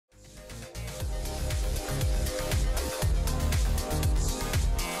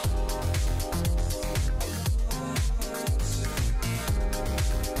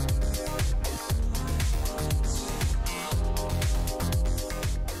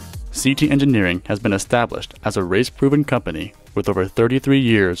CT Engineering has been established as a race-proven company with over 33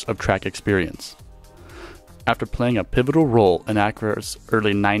 years of track experience. After playing a pivotal role in Acura's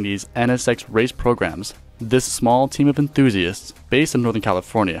early 90s NSX race programs, this small team of enthusiasts based in Northern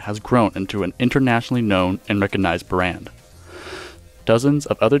California has grown into an internationally known and recognized brand. Dozens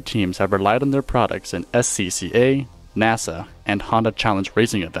of other teams have relied on their products in SCCA, NASA, and Honda Challenge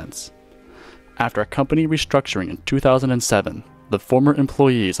racing events. After a company restructuring in 2007, the former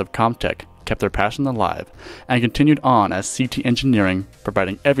employees of Comtech kept their passion alive and continued on as CT Engineering,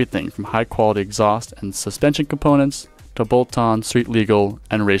 providing everything from high-quality exhaust and suspension components to bolt-on, street-legal,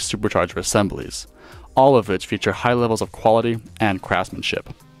 and race supercharger assemblies, all of which feature high levels of quality and craftsmanship.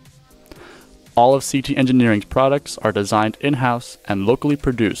 All of CT Engineering's products are designed in-house and locally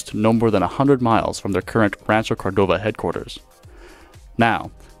produced no more than 100 miles from their current Rancho Cordova headquarters.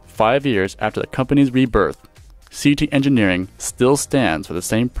 Now, 5 years after the company's rebirth, CT Engineering still stands for the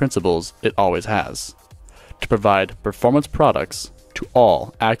same principles it always has: to provide performance products to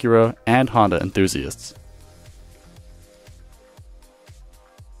all Acura and Honda enthusiasts.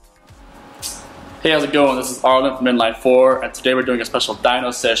 Hey, how's it going? This is Arlen from InlineFour, and today we're doing a special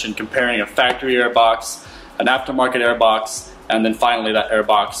dyno session comparing a factory airbox, an aftermarket airbox, and then finally that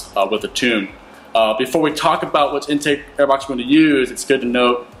airbox with a tune. Before we talk about which intake airbox we're going to use, it's good to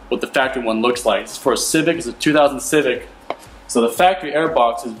note what the factory one looks like. This is for a Civic, it's a 2000 Civic. So the factory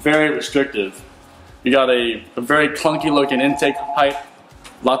airbox is very restrictive. You got a very clunky looking intake pipe,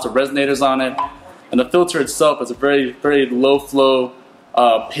 lots of resonators on it, and the filter itself is a very low flow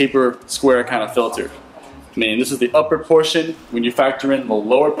paper square kind of filter. I mean, this is the upper portion. When you factor in the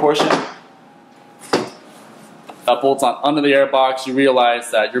lower portion that bolts on under the airbox, you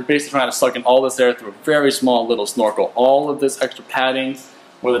realize that you're basically trying to suck in all this air through a very small little snorkel. All of this extra padding,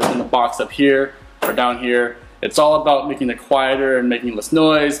 whether it's in the box up here or down here, it's all about making it quieter and making less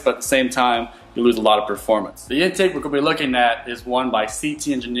noise, but at the same time, you lose a lot of performance. The intake we're going to be looking at is one by CT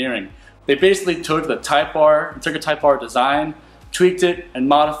Engineering. They basically took the Type R, Integra Type R design, tweaked it and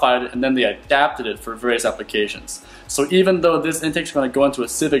modified it, and then they adapted it for various applications. So even though this intake is going to go into a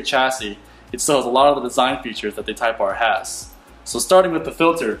Civic chassis, it still has a lot of the design features that the Type R has. So starting with the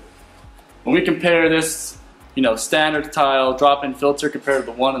filter, when we compare this standard tile drop-in filter compared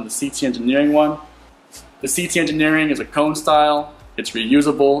to the one in the CT Engineering one, the CT Engineering is a cone style, it's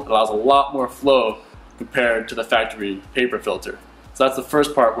reusable, it allows a lot more flow compared to the factory paper filter. So that's the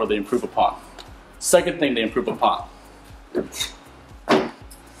first part where they improve upon. Second thing they improve upon: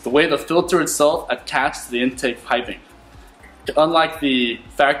 the way the filter itself attaches to the intake piping. Unlike the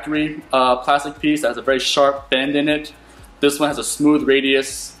factory plastic piece that has a very sharp bend in it, this one has a smooth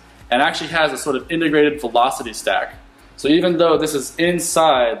radius and actually has a sort of integrated velocity stack. So even though this is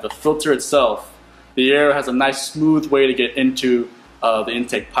inside the filter itself, the air has a nice smooth way to get into the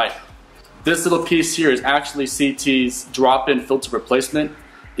intake pipe. This little piece here is actually CT's drop-in filter replacement.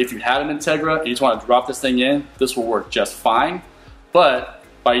 If you had an Integra and you just want to drop this thing in, this will work just fine. But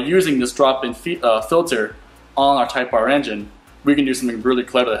by using this drop-in filter on our Type R engine, we can do something really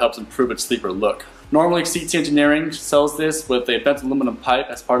clever that helps improve its sleeper look. Normally, CT Engineering sells this with a bent aluminum pipe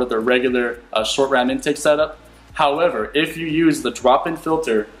as part of their regular short ram intake setup. However, if you use the drop-in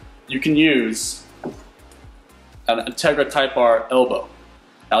filter, you can use an Integra Type R elbow.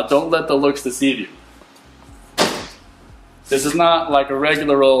 Now, don't let the looks deceive you. This is not like a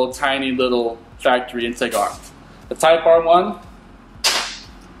regular old tiny little factory intake arm. The Type R one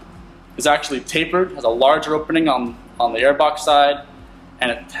is actually tapered, has a larger opening on the airbox side, and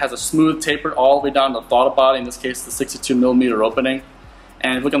it has a smooth taper all the way down to the throttle body, in this case the 62mm opening.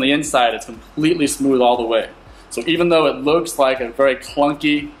 And if you look on the inside, it's completely smooth all the way. So even though it looks like a very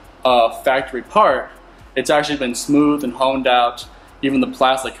clunky factory part, it's actually been smoothed and honed out. Even the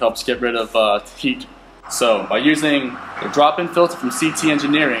plastic helps get rid of heat. So by using the drop-in filter from CT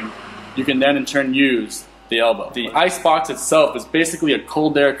Engineering, you can then in turn use the elbow. The IceBox itself is basically a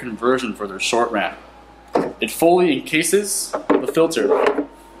cold air conversion for their short ram. It fully encases the filter.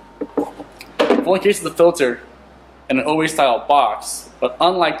 It fully encases the filter in an OE style box, but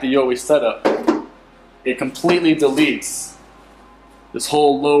unlike the OE setup, it completely deletes this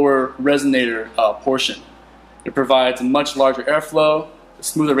whole lower resonator portion. It provides a much larger airflow,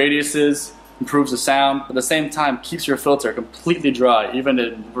 smoother radiuses, improves the sound, but at the same time keeps your filter completely dry, even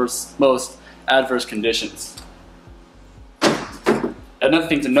in most adverse conditions. Another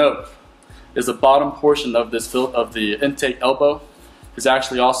thing to note is the bottom portion of the intake elbow is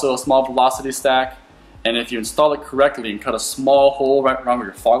actually also a small velocity stack, and if you install it correctly and cut a small hole right around where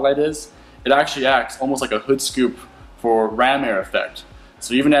your fog light is, it actually acts almost like a hood scoop for ram air effect.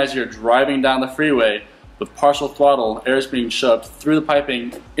 So even as you're driving down the freeway, with partial throttle, air is being shoved through the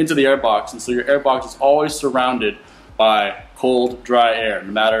piping into the airbox, and so your airbox is always surrounded by cold, dry air,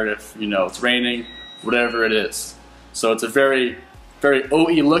 no matter if it's raining, whatever it is. So it's a very, very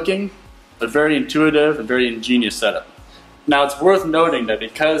OE looking, but very intuitive and very ingenious setup. Now it's worth noting that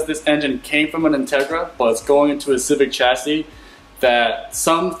because this engine came from an Integra, but it's going into a Civic chassis, that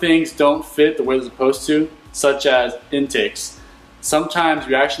some things don't fit the way they're supposed to, such as intakes. Sometimes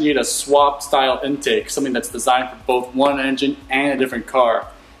you actually need a swap style intake, something that's designed for both one engine and a different car.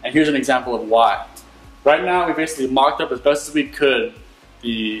 And here's an example of why. Right now we basically mocked up as best as we could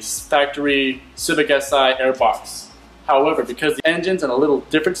the factory Civic Si airbox. However, because the engine's in a little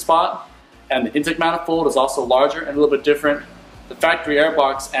different spot and the intake manifold is also larger and a little bit different, the factory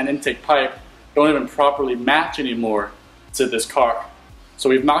airbox and intake pipe don't even properly match anymore to this car. So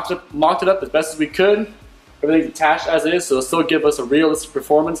we've mocked it up as best as we could. Everything's attached as is, so it'll still give us a realistic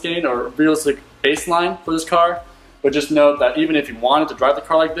performance gain or a realistic baseline for this car. But just note that even if you wanted to drive the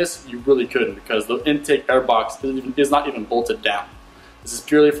car like this, you really couldn't, because the intake airbox is not even bolted down. This is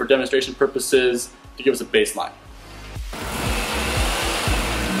purely for demonstration purposes to give us a baseline.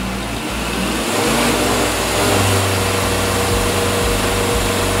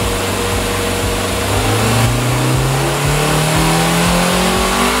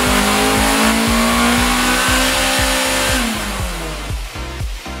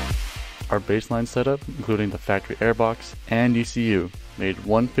 Our baseline setup, including the factory airbox and ECU, made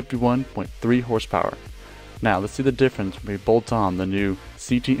 151.3 horsepower. Now let's see the difference when we bolt on the new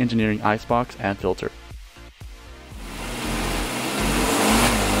CT Engineering IceBox and filter.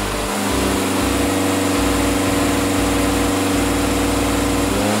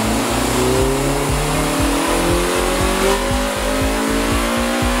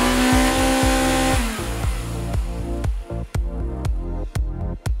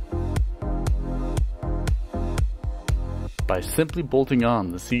 By simply bolting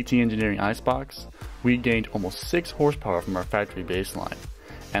on the CT Engineering IceBox, we gained almost 6 horsepower from our factory baseline,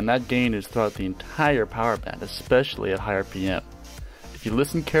 and that gain is throughout the entire power band, especially at high RPM. If you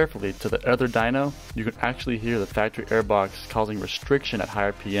listen carefully to the other dyno, you can actually hear the factory airbox causing restriction at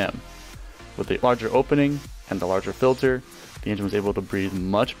high RPM. With the larger opening and the larger filter, the engine was able to breathe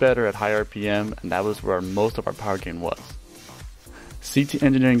much better at high RPM, and that was where most of our power gain was. CT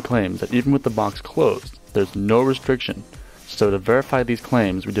Engineering claims that even with the box closed, there's no restriction. So to verify these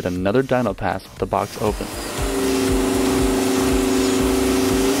claims, we did another dyno pass with the box open.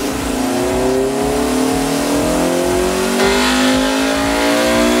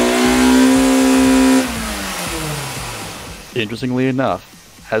 Interestingly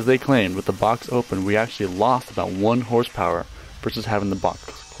enough, as they claimed, with the box open we actually lost about 1 horsepower versus having the box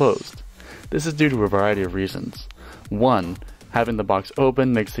closed. This is due to a variety of reasons. 1. Having the box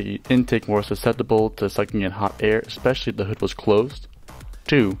open makes the intake more susceptible to sucking in hot air, especially if the hood was closed.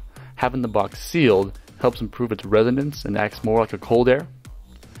 2. Having the box sealed helps improve its resonance and acts more like a cold air.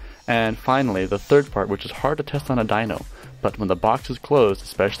 And finally, the third part, which is hard to test on a dyno, but when the box is closed,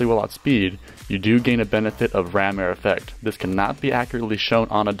 especially while at speed, you do gain a benefit of ram air effect. This cannot be accurately shown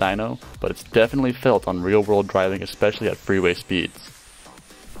on a dyno, but it's definitely felt on real-world driving, especially at freeway speeds.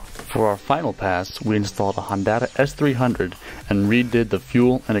 For our final pass, we installed a Honda S300 and redid the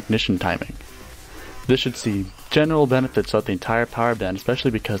fuel and ignition timing. This should see general benefits throughout the entire power band,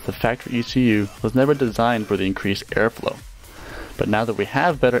 especially because the factory ECU was never designed for the increased airflow. But now that we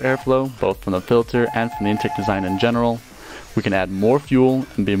have better airflow, both from the filter and from the intake design in general, we can add more fuel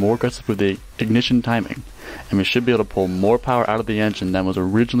and be more aggressive with the ignition timing, and we should be able to pull more power out of the engine than was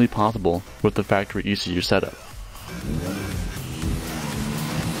originally possible with the factory ECU setup.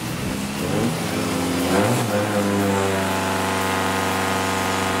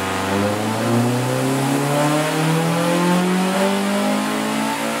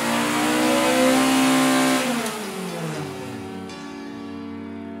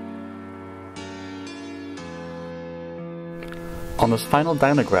 On this final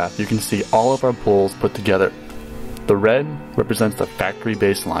dynograph, you can see all of our pulls put together. The red represents the factory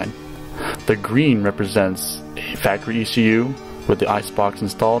baseline. The green represents a factory ECU with the IceBox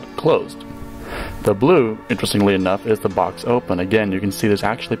installed closed. The blue, interestingly enough, is the box open. Again, you can see there's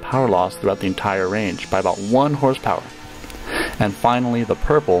actually power loss throughout the entire range by about 1 horsepower. And finally, the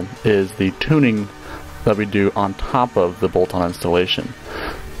purple is the tuning that we do on top of the bolt-on installation.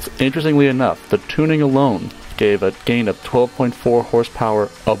 Interestingly enough, the tuning alone gave a gain of 12.4 horsepower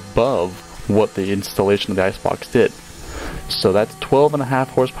above what the installation of the IceBox did. So that's 12.5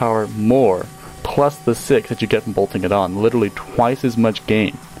 horsepower more, plus the 6 that you get from bolting it on, literally twice as much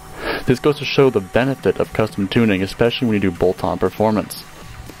gain. This goes to show the benefit of custom tuning, especially when you do bolt-on performance.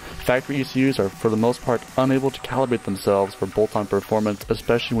 Factory ECUs are for the most part unable to calibrate themselves for bolt-on performance,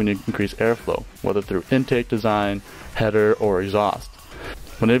 especially when you increase airflow, whether through intake design, header, or exhaust.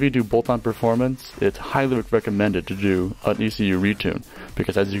 Whenever you do bolt-on performance, it's highly recommended to do an ECU retune,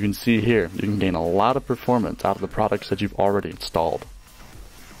 because as you can see here, you can gain a lot of performance out of the products that you've already installed.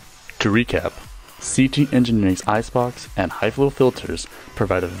 To recap, CT Engineering's IceBox and high flow filters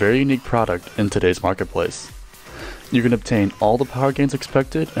provide a very unique product in today's marketplace. You can obtain all the power gains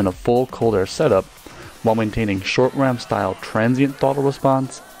expected in a full cold air setup while maintaining short ram style transient throttle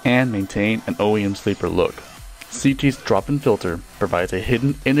response and maintain an OEM sleeper look. CT's drop-in filter provides a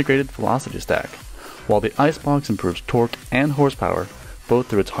hidden integrated velocity stack, while the IceBox improves torque and horsepower both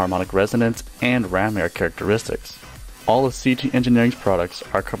through its harmonic resonance and ram air characteristics. All of CT Engineering's products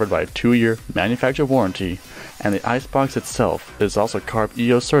are covered by a 2-year manufacturer warranty, and the IceBox itself is also CARB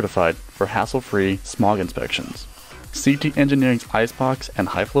EO certified for hassle-free smog inspections. CT Engineering's IceBox and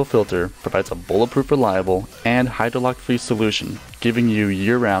high flow filter provides a bulletproof, reliable, and hydrolock-free solution, giving you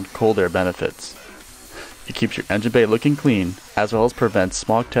year-round cold air benefits. It keeps your engine bay looking clean, as well as prevents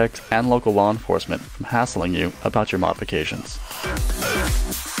smog techs and local law enforcement from hassling you about your modifications.